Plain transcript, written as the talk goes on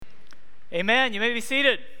Amen. You may be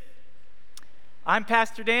seated. I'm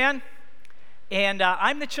Pastor Dan, and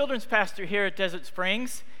I'm the children's pastor here at Desert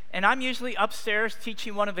Springs, and I'm usually upstairs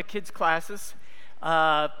teaching one of the kids' classes.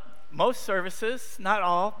 Most services, not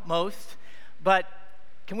all, most, but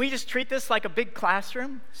can we just treat this like a big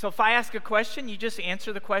classroom? So if I ask a question, you just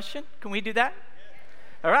answer the question. Can we do that?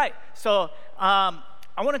 Yeah. All right. So I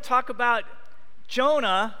want to talk about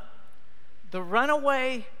Jonah, the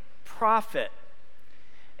runaway prophet.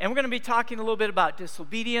 And we're going to be talking a little bit about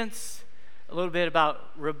disobedience, a little bit about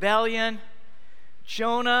rebellion.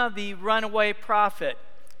 Jonah, the runaway prophet.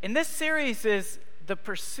 And this series is the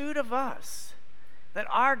pursuit of us, that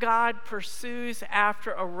our God pursues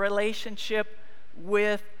after a relationship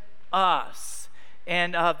with us.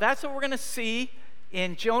 And that's what we're going to see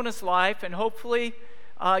in Jonah's life, and hopefully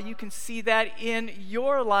you can see that in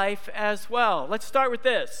your life as well. Let's start with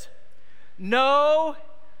this. No,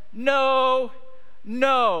 no,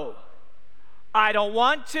 no. I don't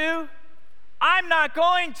want to. I'm not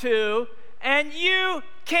going to. And you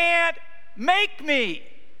can't make me.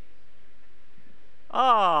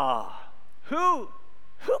 Who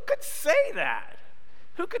could say that?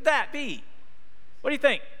 Who could that be? What do you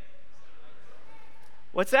think?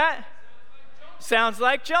 What's that? Sounds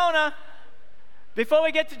like Jonah. Before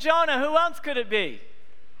we get to Jonah, who else could it be?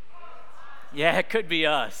 Yeah, it could be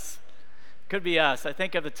us. Could be us. I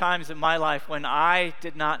think of the times in my life when I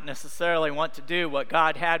did not necessarily want to do what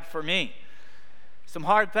God had for me. Some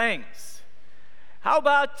hard things. How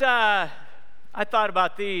about, I thought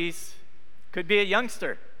about these, could be a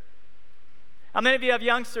youngster. How many of you have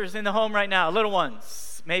youngsters in the home right now? Little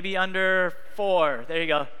ones, maybe under 4. There you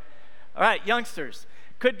go. All right, youngsters.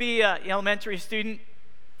 Could be an elementary student.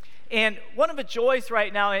 And one of the joys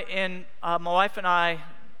right now in my wife and I,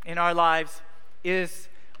 in our lives, is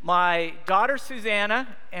my daughter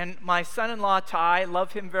Susanna and my son-in-law Ty,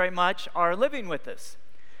 love him very much, are living with us.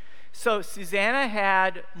 So Susanna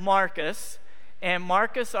had Marcus, and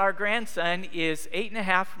Marcus, our grandson, is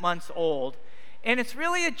 8.5 months old. And it's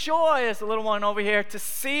really a joy as a little one over here to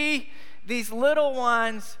see these little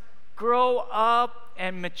ones grow up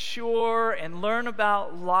and mature and learn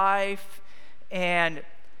about life.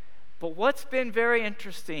 But what's been very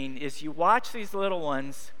interesting is you watch these little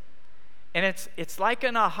ones, and it's like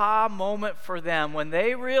an aha moment for them when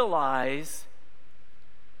they realize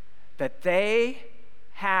that they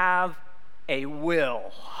have a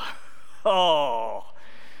will.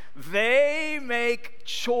 They make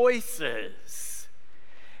choices.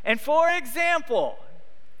 And for example,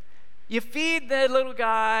 you feed the little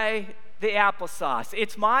guy the applesauce.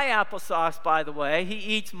 It's my applesauce, by the way. He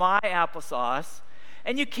eats my applesauce.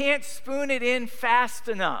 And you can't spoon it in fast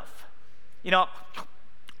enough. You know,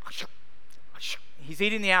 he's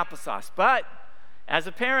eating the applesauce. But as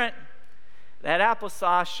a parent, that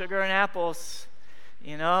applesauce, sugar and apples,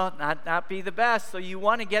 not be the best. So you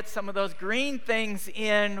want to get some of those green things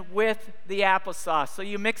in with the applesauce. So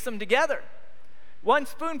you mix them together. 1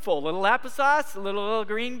 spoonful, little applesauce, little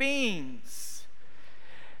green beans.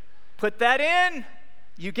 Put that in,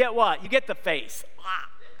 you get what? You get the face.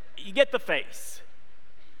 You get the face.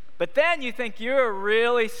 But then you think you're a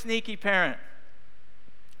really sneaky parent.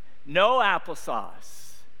 No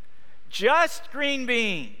applesauce, just green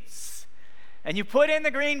beans. And you put in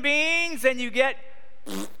the green beans and you get,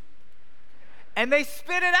 and they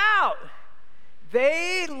spit it out.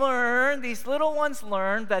 These little ones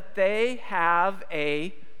learn that they have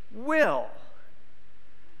a will.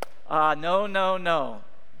 No.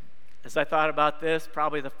 As I thought about this,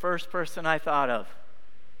 probably the first person I thought of,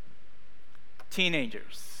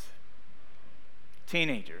 teenagers.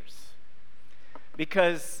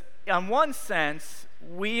 Because in one sense,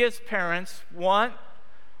 we as parents want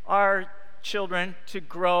our children to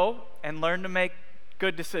grow and learn to make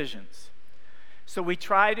good decisions. So we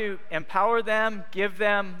try to empower them, give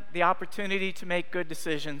them the opportunity to make good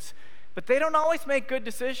decisions, but they don't always make good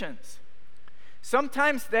decisions.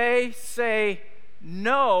 Sometimes they say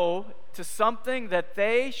no to something that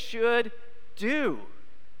they should do.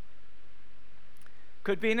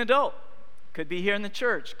 Could be an adult. Could be here in the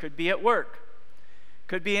church, could be at work,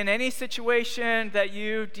 could be in any situation that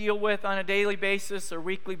you deal with on a daily basis or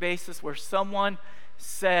weekly basis where someone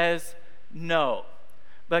says no.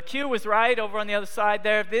 But Q was right over on the other side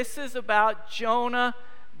there. This is about Jonah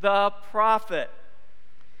the prophet.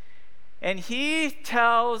 And he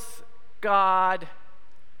tells God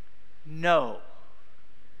no.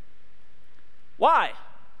 Why?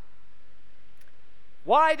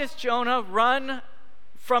 Why does Jonah run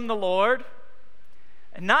from the Lord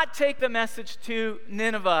and not take the message to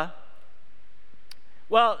Nineveh?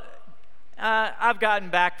 Well, I've gotten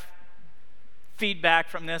back feedback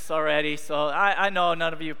from this already, so I know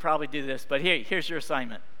none of you probably do this, but here's your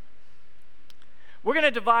assignment. We're going to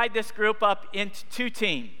divide this group up into 2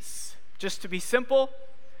 teams. Just to be simple,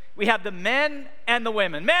 we have the men and the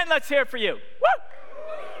women. Men, let's hear it for you. Woo!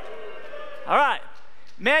 All right.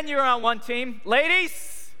 Men, you're on one team.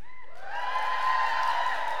 Ladies,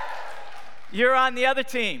 you're on the other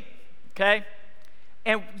team, okay?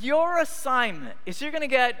 And your assignment is you're going to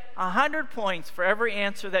get 100 points for every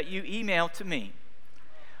answer that you email to me.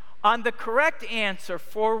 On the correct answer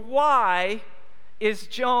for why is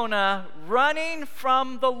Jonah running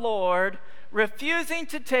from the Lord, refusing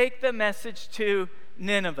to take the message to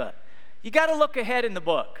Nineveh. You got to look ahead in the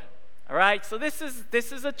book, all right? So this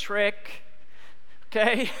is a trick,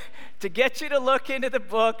 okay, to get you to look into the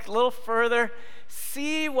book a little further.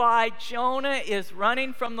 See why Jonah is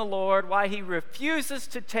running from the Lord, why he refuses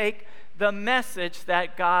to take the message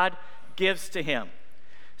that God gives to him.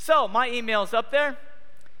 So my email's up there,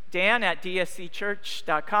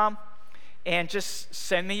 dan@dscchurch.com, and just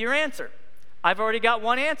send me your answer. I've already got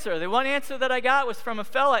one answer. The one answer that I got was from a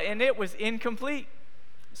fella, and it was incomplete.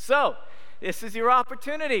 So this is your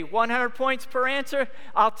opportunity. 100 points per answer.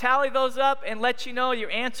 I'll tally those up and let you know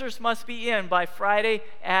your answers must be in by Friday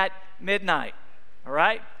at midnight. All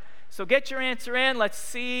right? So get your answer in. Let's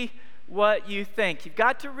see what you think. You've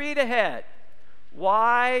got to read ahead.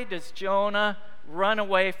 Why does Jonah run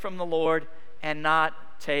away from the Lord and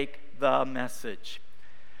not take the message?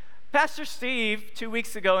 Pastor Steve, 2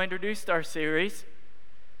 weeks ago, introduced our series,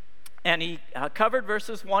 and he covered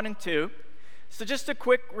verses 1 and 2. So just a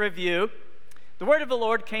quick review. The word of the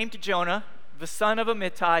Lord came to Jonah, the son of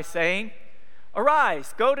Amittai, saying,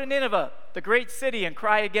 "Arise, go to Nineveh, the great city, and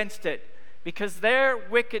cry against it, because their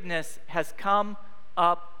wickedness has come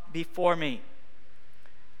up before me."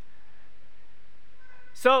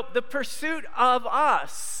 So the pursuit of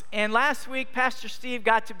us, and last week Pastor Steve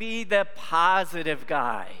got to be the positive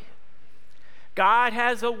guy. God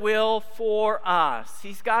has a will for us.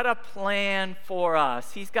 He's got a plan for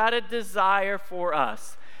us. He's got a desire for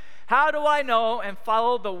us. How do I know and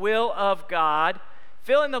follow the will of God?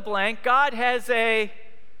 Fill in the blank. God has I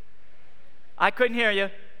couldn't hear you.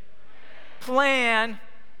 Plan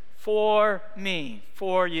for me,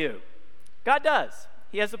 for you. God does.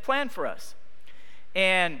 He has a plan for us.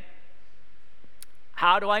 And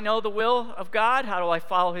how do I know the will of God? How do I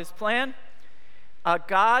follow his plan?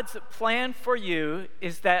 God's plan for you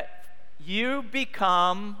is that you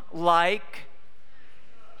become like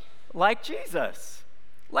Jesus.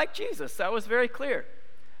 Like Jesus. That was very clear.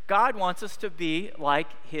 God wants us to be like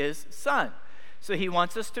his son. So he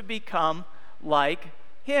wants us to become like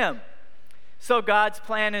him. So God's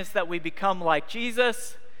plan is that we become like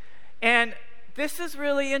Jesus. And this is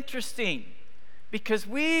really interesting because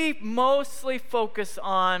we mostly focus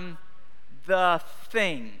on the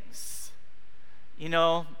things. You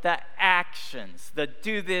know, the actions, the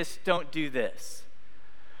do this, don't do this.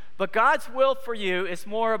 But God's will for you is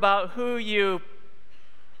more about who you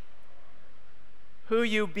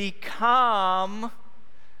become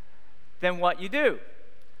than what you do.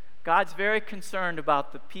 God's very concerned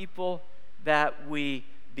about the people that we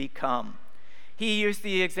become. He used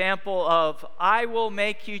the example of, I will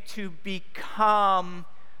make you to become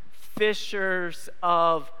fishers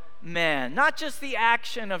of men. Not just the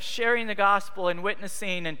action of sharing the gospel and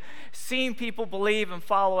witnessing and seeing people believe and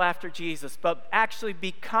follow after Jesus, but actually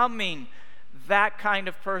becoming that kind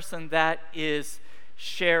of person that is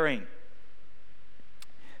sharing.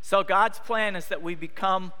 So God's plan is that we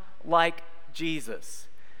become like Jesus.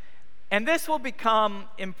 And this will become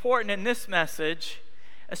important in this message,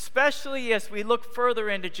 especially as we look further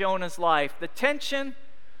into Jonah's life. The tension,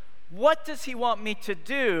 what does he want me to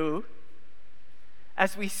do?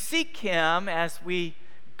 As we seek him, as we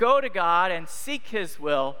go to God and seek his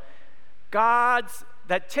will,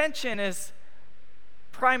 that tension is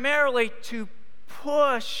primarily to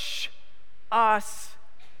push us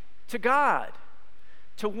to God,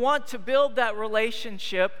 to want to build that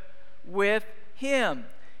relationship with him.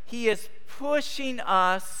 He is pushing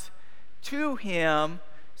us to him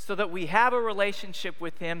so that we have a relationship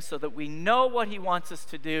with him, so that we know what he wants us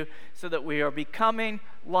to do, so that we are becoming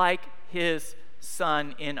like his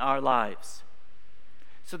son in our lives.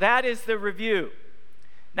 So that is the review.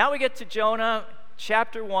 Now we get to Jonah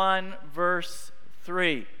chapter 1, verse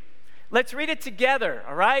 3. Let's read it together,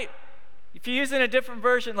 all right? If you're using a different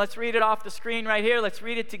version, let's read it off the screen right here. Let's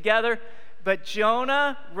read it together. But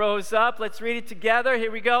Jonah rose up. Let's read it together. Here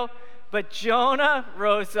we go. But Jonah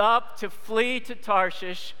rose up to flee to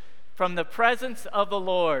Tarshish from the presence of the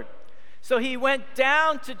Lord. So he went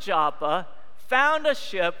down to Joppa, found a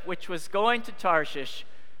ship which was going to Tarshish,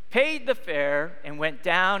 paid the fare, and went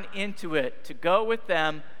down into it to go with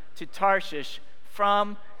them to Tarshish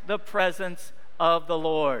from the presence of the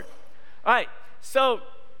Lord. All right, so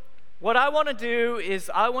what I want to do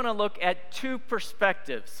is I want to look at two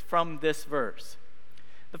perspectives from this verse.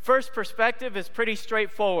 The first perspective is pretty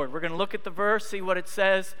straightforward. We're going to look at the verse, see what it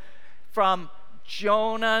says from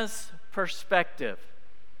Jonah's perspective.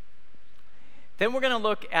 Then we're going to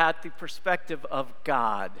look at the perspective of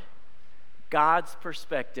God, God's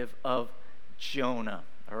perspective of Jonah,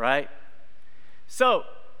 all right? So,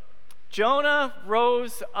 Jonah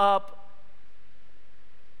rose up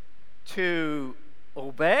to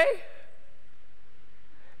obey?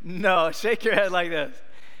 No, shake your head like this.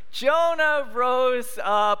 Jonah rose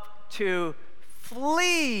up to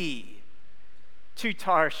flee to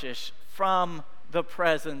Tarshish from the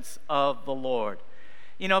presence of the Lord.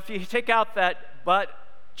 You know, if you take out that but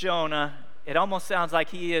Jonah, it almost sounds like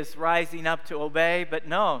he is rising up to obey, but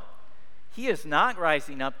no, he is not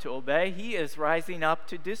rising up to obey. He is rising up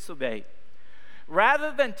to disobey.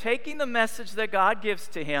 Rather than taking the message that God gives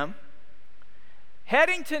to him,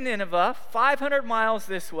 heading to Nineveh, 500 miles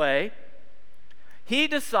this way, he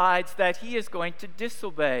decides that he is going to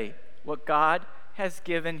disobey what God has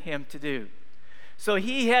given him to do. So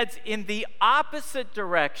he heads in the opposite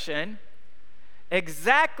direction,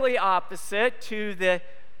 exactly opposite to the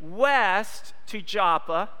west to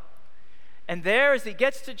Joppa. And there, as he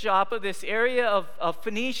gets to Joppa, this area of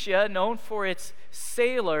Phoenicia, known for its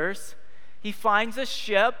sailors, he finds a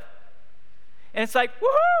ship. And it's like,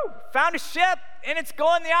 woohoo, found a ship, and it's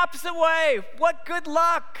going the opposite way. What good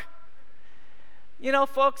luck. You know,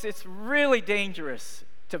 folks, it's really dangerous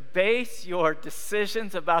to base your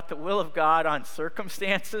decisions about the will of God on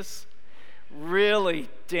circumstances. Really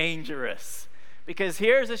dangerous. Because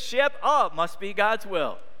here's a ship, oh, it must be God's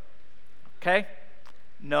will. Okay?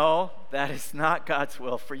 No, that is not God's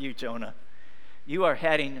will for you, Jonah. You are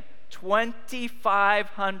heading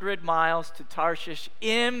 2,500 miles to Tarshish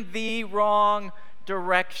in the wrong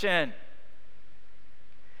direction.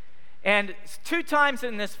 And 2 times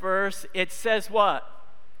in this verse, it says what?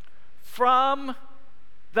 From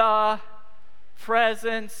the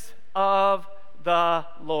presence of the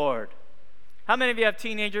Lord. How many of you have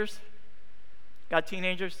teenagers? Got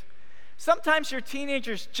teenagers? Sometimes your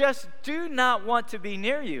teenagers just do not want to be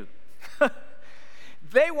near you.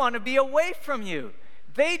 They want to be away from you.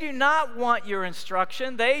 They do not want your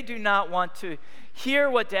instruction. They do not want to hear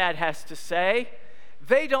what Dad has to say.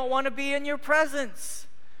 They don't want to be in your presence.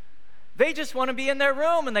 They just want to be in their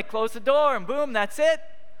room, and they close the door, and boom, that's it.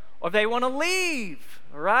 Or they want to leave,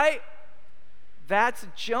 all right? That's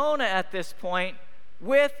Jonah at this point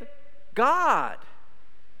with God.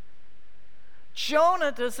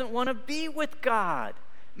 Jonah doesn't want to be with God.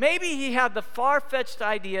 Maybe he had the far-fetched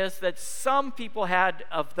ideas that some people had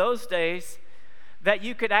of those days, that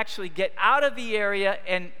you could actually get out of the area,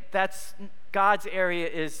 and that's God's area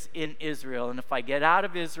is in Israel. And if I get out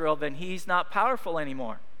of Israel, then he's not powerful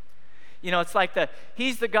anymore. You know, it's like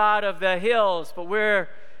he's the God of the hills, but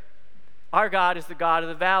our God is the God of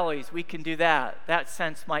the valleys. We can do that. That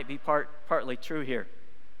sense might be partly true here.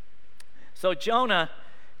 So Jonah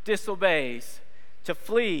disobeys to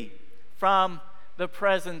flee from the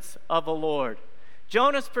presence of the Lord.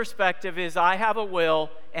 Jonah's perspective is, I have a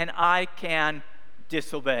will and I can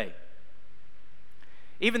disobey.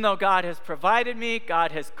 Even though God has provided me,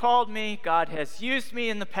 God has called me, God has used me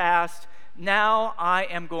in the past, now I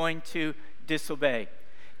am going to disobey.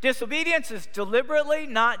 Disobedience is deliberately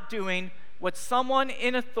not doing what someone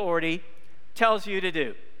in authority tells you to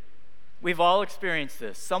do. We've all experienced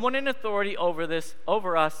this. Someone in authority over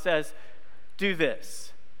us says, do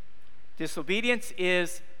this. Disobedience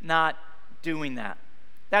is not doing that.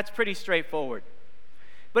 That's pretty straightforward.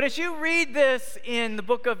 But as you read this in the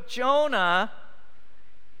book of Jonah,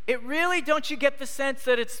 it really, don't you get the sense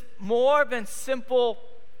that it's more than simple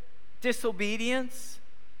disobedience?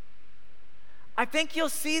 I think you'll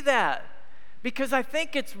see that, because I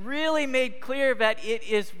think it's really made clear that it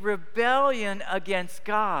is rebellion against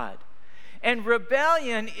God. And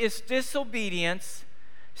rebellion is disobedience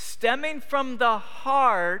stemming from the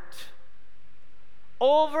heart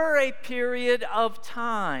over a period of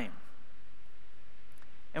time.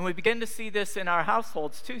 And we begin to see this in our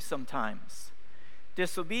households too sometimes.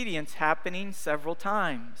 Disobedience happening several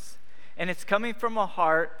times. And it's coming from a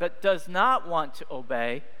heart that does not want to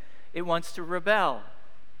obey. It wants to rebel.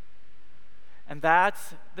 And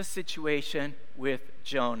that's the situation with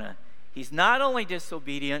Jonah. He's not only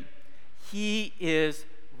disobedient, he is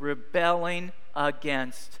rebelling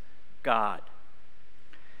against God.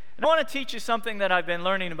 And I want to teach you something that I've been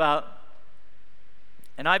learning about,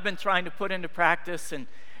 and I've been trying to put into practice, and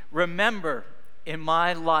remember in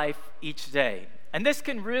my life each day. And this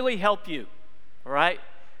can really help you, all right?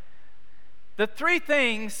 The three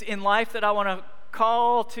things in life that I want to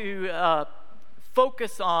call to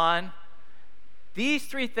focus on, these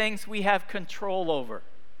three things we have control over.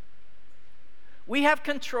 We have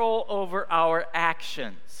control over our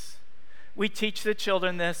actions. We teach the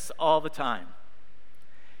children this all the time.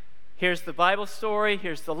 Here's the Bible story,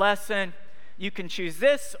 here's the lesson. You can choose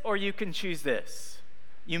this or you can choose this.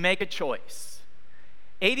 You make a choice.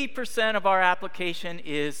 80% of our application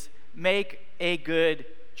is make a good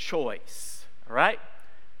choice. All right?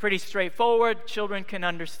 Pretty straightforward. Children can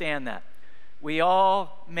understand that. We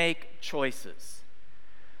all make choices.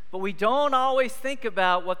 But we don't always think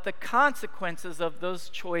about what the consequences of those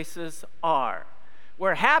choices are.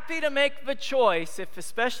 We're happy to make the choice,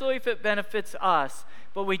 especially if it benefits us,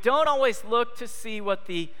 but we don't always look to see what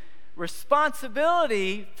the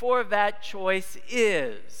responsibility for that choice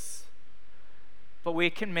is. But we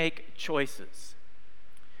can make choices.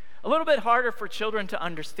 A little bit harder for children to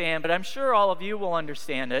understand, but I'm sure all of you will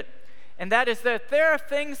understand it, and that is that there are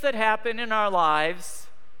things that happen in our lives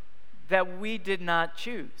that we did not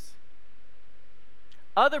choose.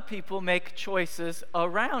 Other people make choices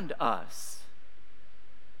around us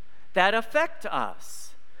that affect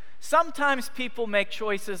us. Sometimes people make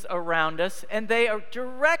choices around us and they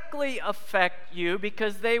directly affect you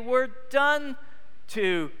because they were done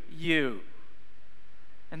to you.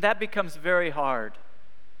 And that becomes very hard.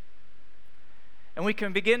 And we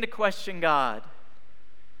can begin to question God.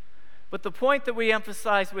 But the point that we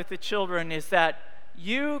emphasize with the children is that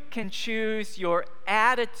you can choose your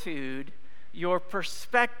attitude, your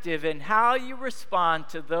perspective, and how you respond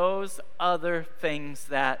to those other things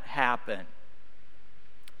that happen.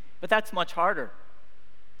 But that's much harder.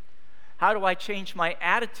 How do I change my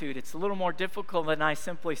attitude? It's a little more difficult than I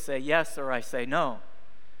simply say yes or I say no.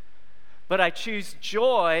 But I choose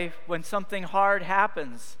joy when something hard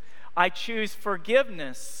happens. I choose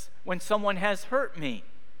forgiveness when someone has hurt me.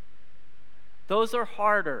 Those are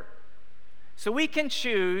harder. So we can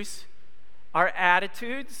choose our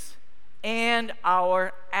attitudes and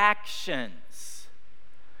our actions.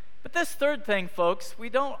 But this third thing, folks, we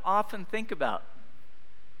don't often think about.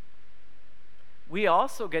 We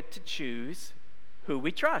also get to choose who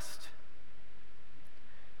we trust.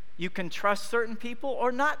 You can trust certain people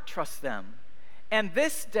or not trust them. And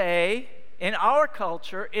this day, in our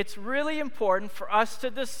culture, it's really important for us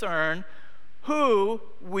to discern who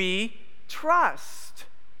we trust.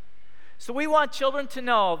 So we want children to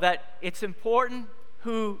know that it's important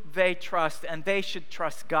who they trust, and they should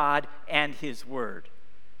trust God and His Word.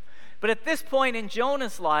 But at this point in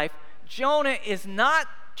Jonah's life, Jonah is not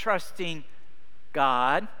trusting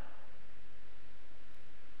God.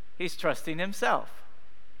 He's trusting himself.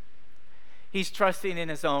 He's trusting in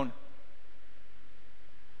his own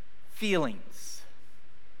feelings.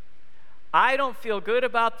 I don't feel good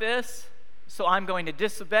about this, so I'm going to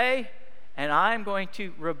disobey, and I'm going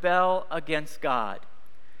to rebel against God.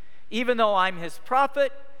 Even though I'm His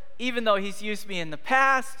prophet, even though He's used me in the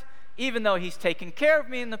past, even though He's taken care of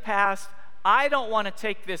me in the past, I don't want to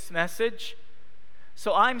take this message.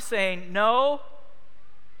 So I'm saying, no,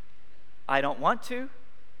 I don't want to.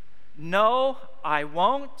 No, I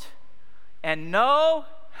won't. And no,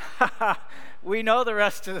 we know the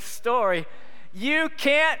rest of the story. You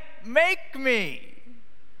can't make me.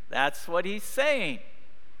 That's what he's saying.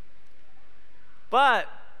 But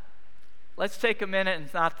let's take a minute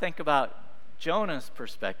and not think about Jonah's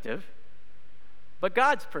perspective, but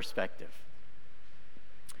God's perspective.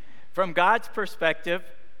 From God's perspective,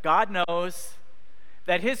 God knows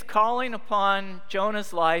that His calling upon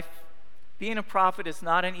Jonah's life, being a prophet, is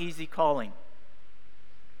not an easy calling.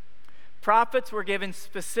 Prophets were given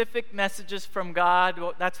specific messages from God.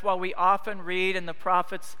 That's why we often read in the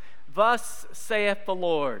prophets, "Thus saith the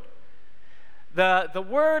Lord." The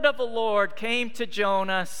word of the Lord came to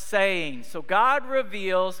Jonah saying. So God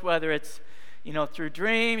reveals, whether it's through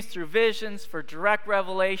dreams, through visions, for direct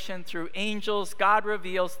revelation, through angels, God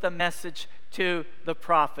reveals the message to the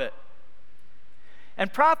prophet.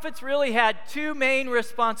 And prophets really had two main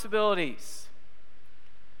responsibilities.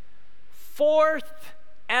 Forth,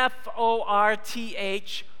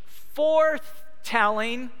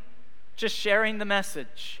 forth-telling, just sharing the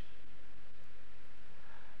message.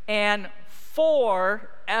 And foretelling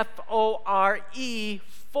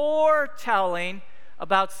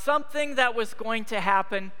about something that was going to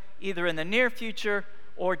happen either in the near future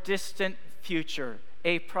or distant future.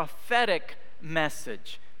 A prophetic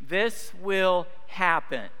message. This will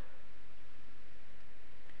happen.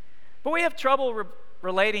 But we have trouble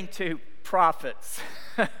relating to prophets.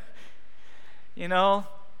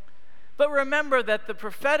 But remember that the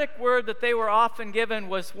prophetic word that they were often given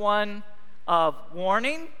was one of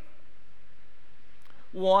warning,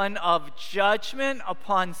 one of judgment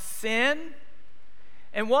upon sin,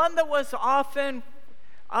 and one that was often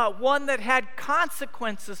one that had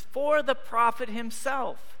consequences for the prophet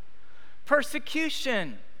himself.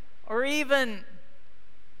 Persecution or even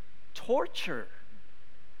torture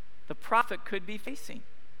the prophet could be facing.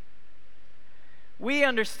 We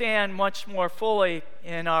understand much more fully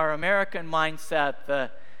in our American mindset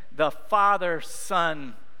the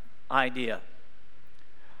father-son idea.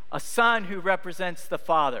 A son who represents the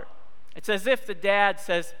father. It's as if the dad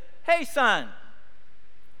says, "Hey, son,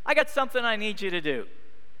 I got something I need you to do."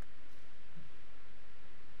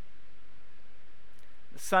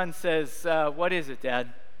 The son says, "What is it,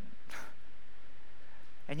 Dad?"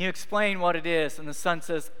 And you explain what it is, and the son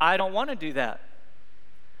says, "I don't want to do that.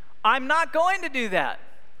 I'm not going to do that.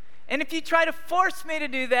 And if you try to force me to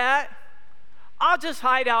do that, I'll just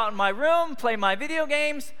hide out in my room, play my video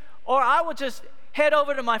games, or I will just head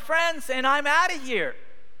over to my friends and I'm out of here."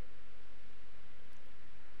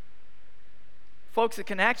 Folks, it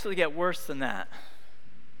can actually get worse than that.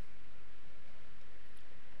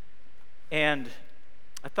 And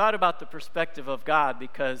I thought about the perspective of God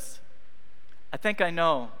because I think I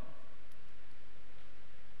know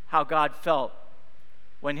how God felt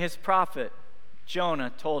when his prophet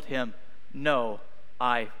Jonah told him, "No,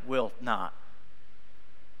 I will not."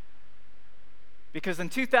 Because in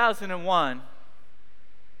 2001,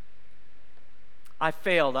 I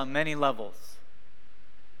failed on many levels.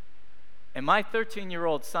 And my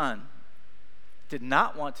 13-year-old son did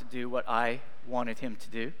not want to do what I wanted him to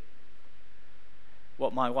do,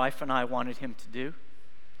 what my wife and I wanted him to do.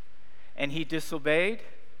 And he disobeyed,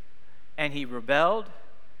 and he rebelled,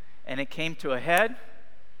 and it came to a head,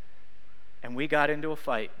 and we got into a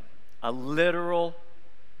fight, a literal,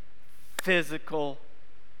 physical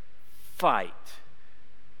fight.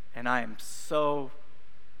 And I am so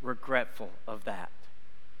regretful of that.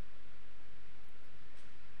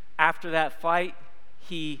 After that fight,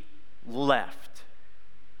 he left.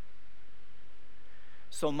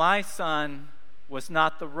 So my son was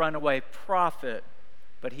not the runaway prophet,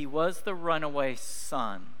 but he was the runaway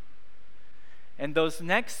son. And those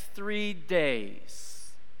next 3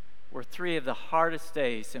 days were 3 of the hardest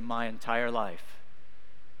days in my entire life.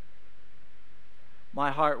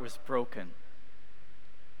 My heart was broken.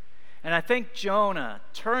 And I think Jonah,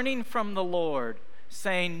 turning from the Lord,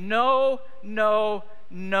 saying, "No, no,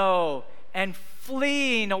 no," and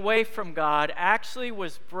fleeing away from God, actually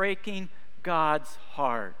was breaking God's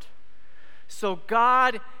heart. So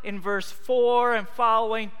God, in verse 4 and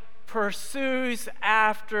following, pursues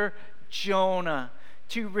after Jonah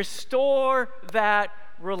to restore that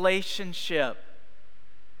relationship.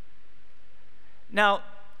 Now,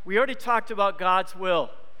 we already talked about God's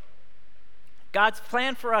will. God's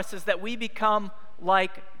plan for us is that we become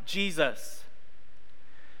like Jesus.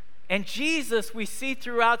 And Jesus, we see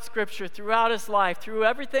throughout Scripture, throughout his life, through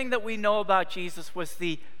everything that we know about Jesus, was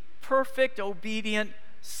the perfect, obedient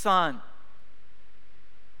Son.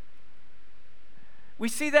 We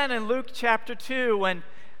see that in Luke chapter 2 when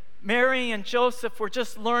Mary and Joseph were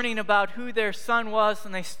just learning about who their son was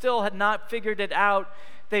and they still had not figured it out.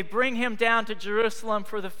 They bring him down to Jerusalem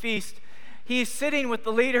for the feast. He's sitting with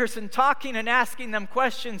the leaders and talking and asking them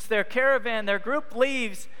questions. Their caravan, their group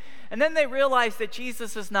leaves, and then they realize that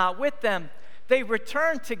Jesus is not with them. They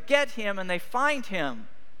return to get him and they find him.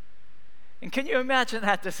 And can you imagine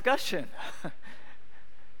that discussion?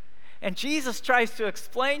 And Jesus tries to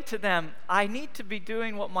explain to them, "I need to be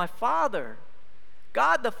doing what my Father,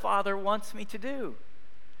 God the Father, wants me to do."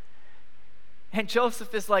 And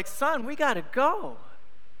Joseph is like, "Son, we got to go."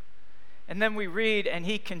 And then we read, and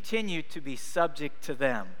he continued to be subject to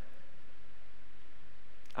them.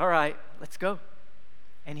 All right, let's go.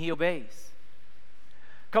 And he obeys.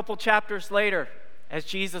 A couple chapters later, as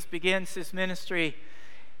Jesus begins his ministry,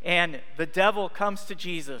 and the devil comes to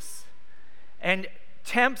Jesus and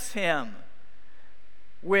tempts him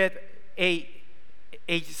with a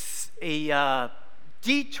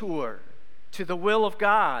detour to the will of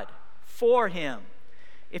God for him.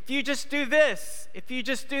 If you just do this, if you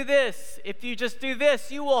just do this, if you just do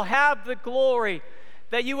this, you will have the glory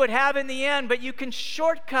that you would have in the end, but you can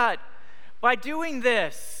shortcut by doing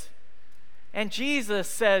this. And Jesus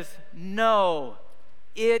says, "No,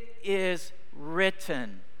 it is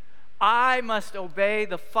written. I must obey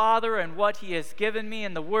the Father and what he has given me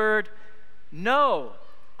in the Word. No,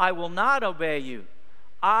 I will not obey you.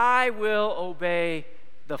 I will obey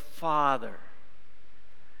the Father."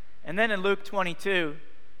 And then in Luke 22,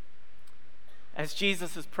 as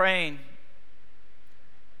Jesus is praying,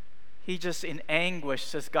 he just in anguish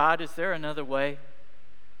says, God, is there another way?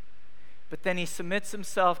 But then he submits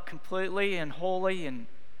himself completely and wholly and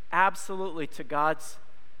absolutely to God's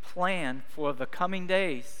plan for the coming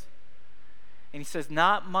days. And he says,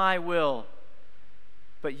 not my will,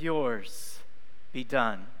 but yours be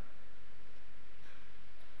done.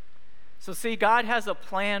 So see, God has a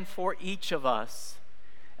plan for each of us.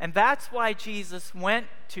 And that's why Jesus went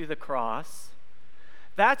to the cross.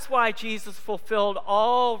 That's why Jesus fulfilled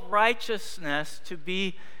all righteousness to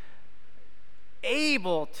be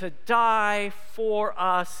able to die for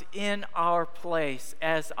us in our place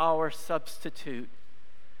as our substitute.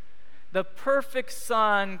 The perfect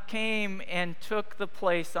Son came and took the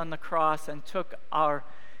place on the cross and took our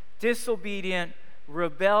disobedient,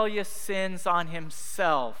 rebellious sins on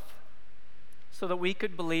himself so that we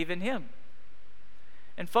could believe in him.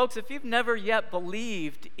 And folks, if you've never yet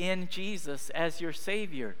believed in Jesus as your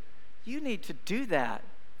Savior, you need to do that.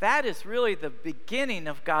 That is really the beginning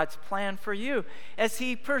of God's plan for you as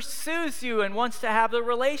he pursues you and wants to have a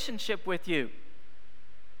relationship with you.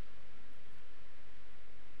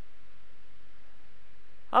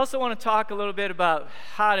 I also want to talk a little bit about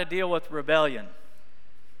how to deal with rebellion.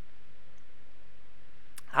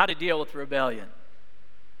 How to deal with rebellion.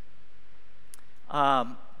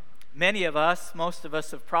 Many of us, most of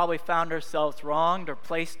us, have probably found ourselves wronged or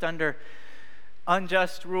placed under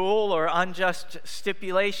unjust rule or unjust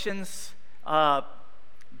stipulations,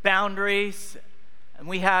 boundaries, and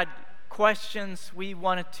we had questions we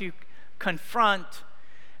wanted to confront.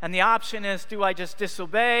 And the option is, do I just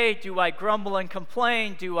disobey? Do I grumble and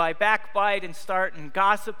complain? Do I backbite and start and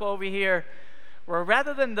gossip over here? Or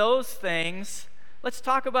rather than those things, let's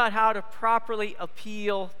talk about how to properly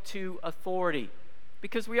appeal to authority,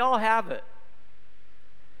 because we all have it.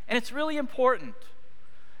 And it's really important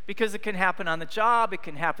because it can happen on the job, it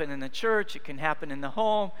can happen in the church, it can happen in the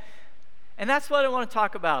home. And that's what I want to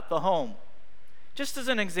talk about, the home. Just as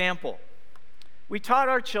an example, we taught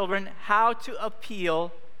our children how to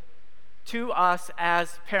appeal to us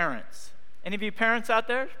as parents. Any of you parents out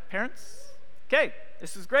there? Parents? Okay,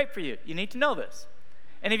 this is great for you. You need to know this.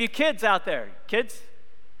 Any of you kids out there? Kids?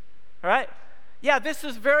 All right? Yeah, this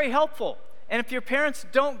is very helpful. And if your parents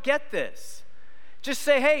don't get this, just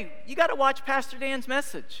say, hey, you got to watch Pastor Dan's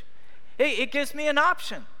message. It gives me an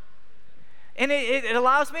option. And it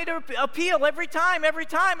allows me to appeal every time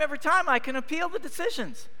I can appeal the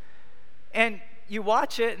decisions. And you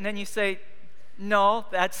watch it and then you say, no,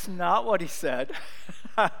 that's not what he said.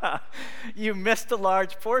 You missed a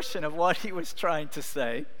large portion of what he was trying to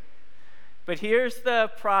say. But here's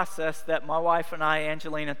the process that my wife and I,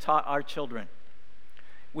 Angelina, taught our children.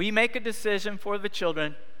 We make a decision for the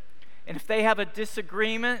children, and if they have a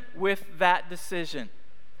disagreement with that decision,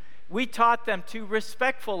 we taught them to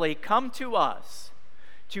respectfully come to us,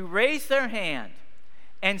 to raise their hand,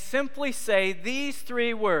 and simply say these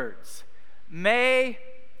three words: may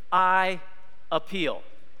I appeal?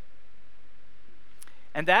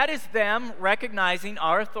 And that is them recognizing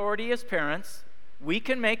our authority as parents. We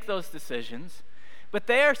can make those decisions, but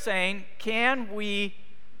they are saying, can we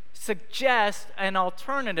suggest an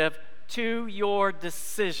alternative to your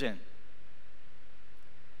decision?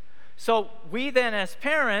 So we then as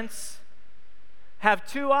parents have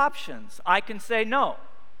two options. I can say no.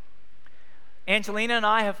 Angelina and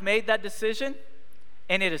I have made that decision,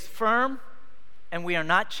 and it is firm, and we are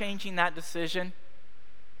not changing that decision.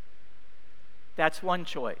 That's one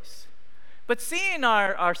choice. But seeing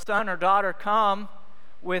our son or daughter come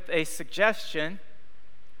with a suggestion,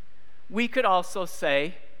 we could also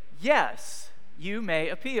say, yes, you may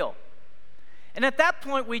appeal. And at that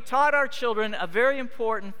point, we taught our children a very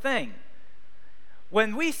important thing.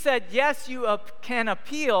 When we said, yes, you can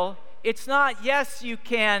appeal, it's not, yes, you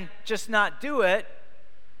can just not do it,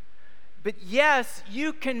 but yes,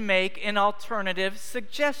 you can make an alternative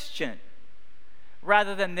suggestion.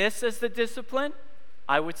 Rather than this as the discipline,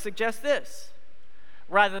 I would suggest this.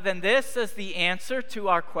 Rather than this as the answer to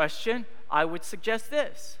our question, I would suggest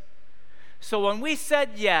this. So when we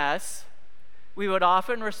said yes, we would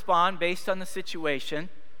often respond based on the situation.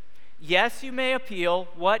 Yes, you may appeal.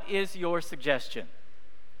 What is your suggestion?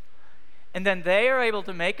 And then they are able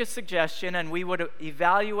to make a suggestion, and we would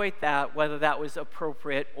evaluate that, whether that was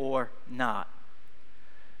appropriate or not.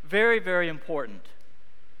 Very, very important.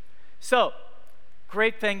 So,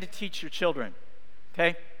 great thing to teach your children,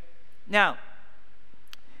 okay? Now,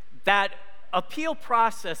 that appeal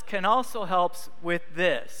process can also help with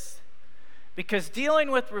this, because dealing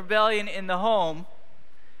with rebellion in the home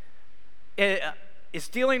is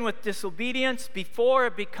dealing with disobedience before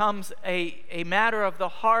it becomes a matter of the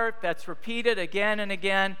heart that's repeated again and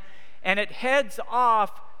again, and it heads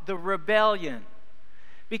off the rebellion.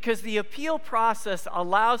 Because the appeal process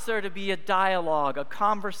allows there to be a dialogue, a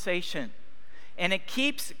conversation, and it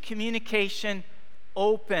keeps communication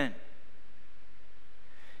open.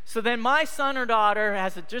 So then my son or daughter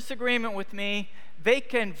has a disagreement with me, they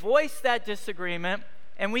can voice that disagreement,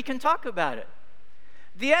 and we can talk about it.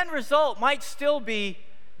 The end result might still be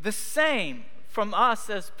the same from us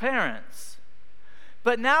as parents.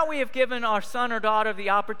 But now we have given our son or daughter the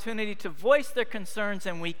opportunity to voice their concerns,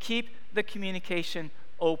 and we keep the communication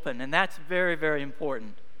open. And that's very, very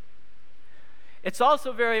important. It's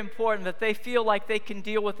also very important that they feel like they can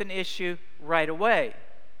deal with an issue right away.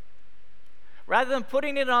 Rather than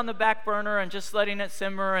putting it on the back burner and just letting it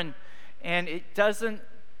simmer, and it doesn't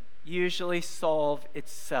usually solve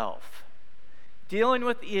itself. Dealing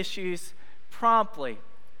with issues promptly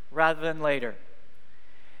rather than later.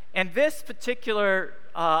 And this particular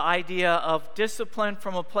idea of discipline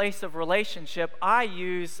from a place of relationship, I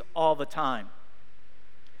use all the time.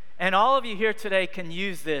 And all of you here today can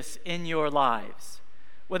use this in your lives,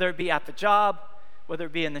 whether it be at the job, whether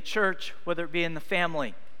it be in the church, whether it be in the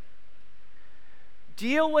family.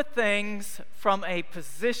 Deal with things from a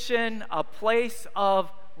position, a place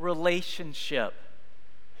of relationship.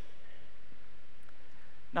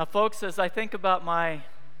 Now, folks, as I think about my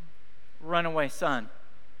runaway son,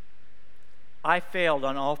 I failed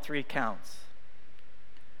on all 3 counts.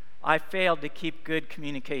 I failed to keep good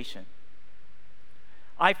communication.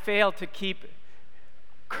 I failed to keep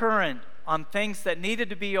current on things that needed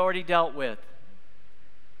to be already dealt with.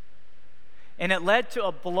 And it led to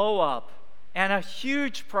a blow-up and a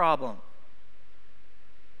huge problem.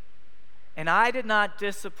 And I did not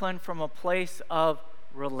discipline from a place of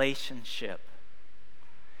relationship.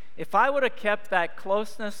 If I would have kept that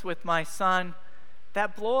closeness with my son,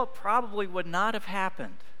 that blow-up probably would not have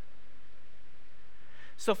happened.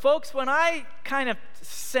 So folks, when I kind of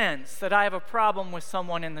sense that I have a problem with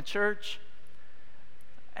someone in the church,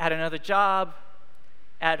 at another job,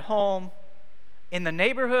 at home, in the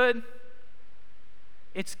neighborhood,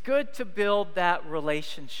 it's good to build that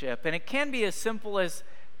relationship. And it can be as simple as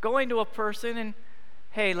going to a person and,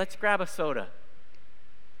 hey, let's grab a soda.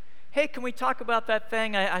 Hey, can we talk about that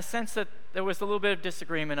thing? I sense that there was a little bit of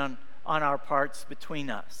disagreement on our parts between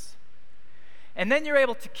us. And then you're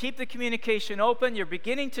able to keep the communication open, you're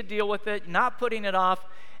beginning to deal with it, not putting it off,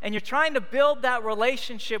 and you're trying to build that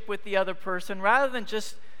relationship with the other person rather than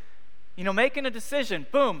just, making a decision.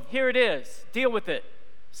 Boom, here it is. Deal with it.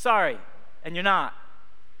 Sorry. And you're not.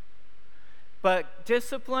 But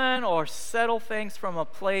discipline or settle things from a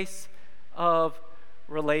place of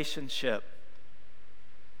relationship.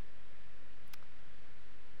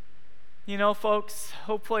 Folks,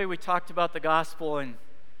 hopefully we talked about the gospel, and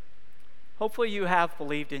hopefully you have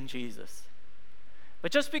believed in Jesus.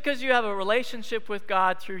 But just because you have a relationship with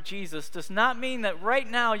God through Jesus does not mean that right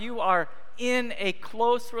now you are in a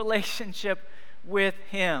close relationship with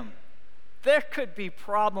Him. There could be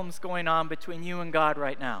problems going on between you and God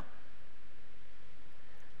right now.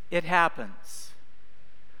 It happens.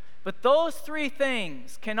 But those 3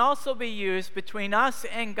 things can also be used between us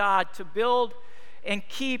and God to build and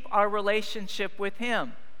keep our relationship with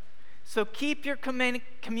Him. So keep your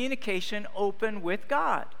communication open with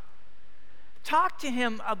God. Talk to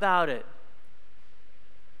Him about it.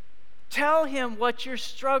 Tell Him what you're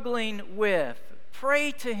struggling with.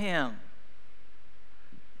 Pray to Him.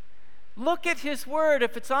 Look at His Word.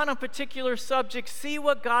 If it's on a particular subject, see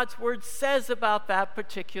what God's Word says about that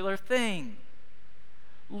particular thing.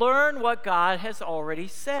 Learn what God has already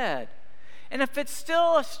said. And if it's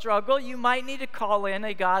still a struggle, you might need to call in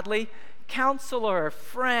a godly counselor,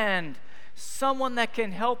 friend, someone that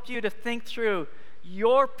can help you to think through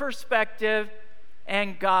your perspective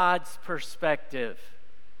and God's perspective.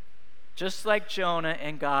 Just like Jonah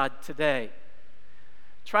and God today.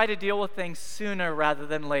 Try to deal with things sooner rather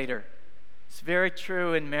than later. It's very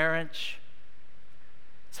true in marriage.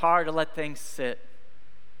 It's hard to let things sit.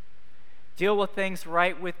 Deal with things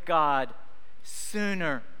right with God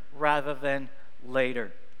sooner rather than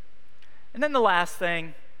later. And then the last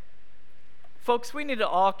thing, folks, we need to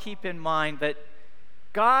all keep in mind that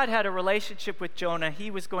God had a relationship with Jonah.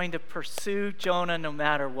 He was going to pursue Jonah no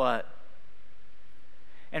matter what.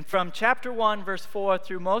 And from chapter 1, verse 4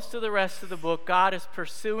 through most of the rest of the book, God is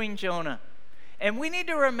pursuing Jonah. And we need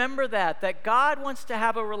to remember that God wants to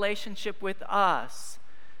have a relationship with us.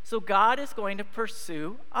 So God is going to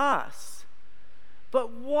pursue us.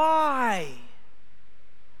 But why?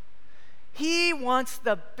 He wants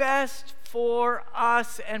the best for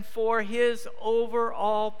us and for His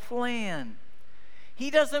overall plan. He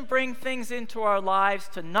doesn't bring things into our lives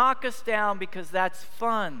to knock us down because that's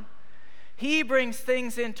fun. He brings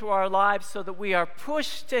things into our lives so that we are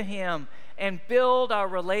pushed to Him and build our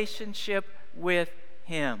relationship with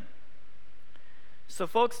Him. So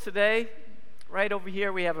folks, today, right over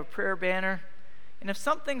here, we have a prayer banner. And if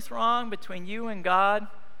something's wrong between you and God,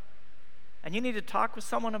 and you need to talk with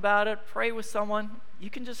someone about it, pray with someone, you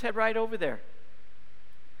can just head right over there.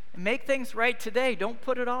 And make things right today. Don't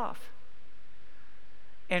put it off.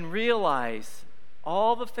 And realize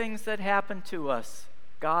all the things that happen to us,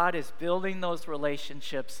 God is building those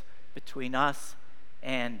relationships between us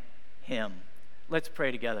and Him. Let's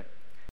pray together.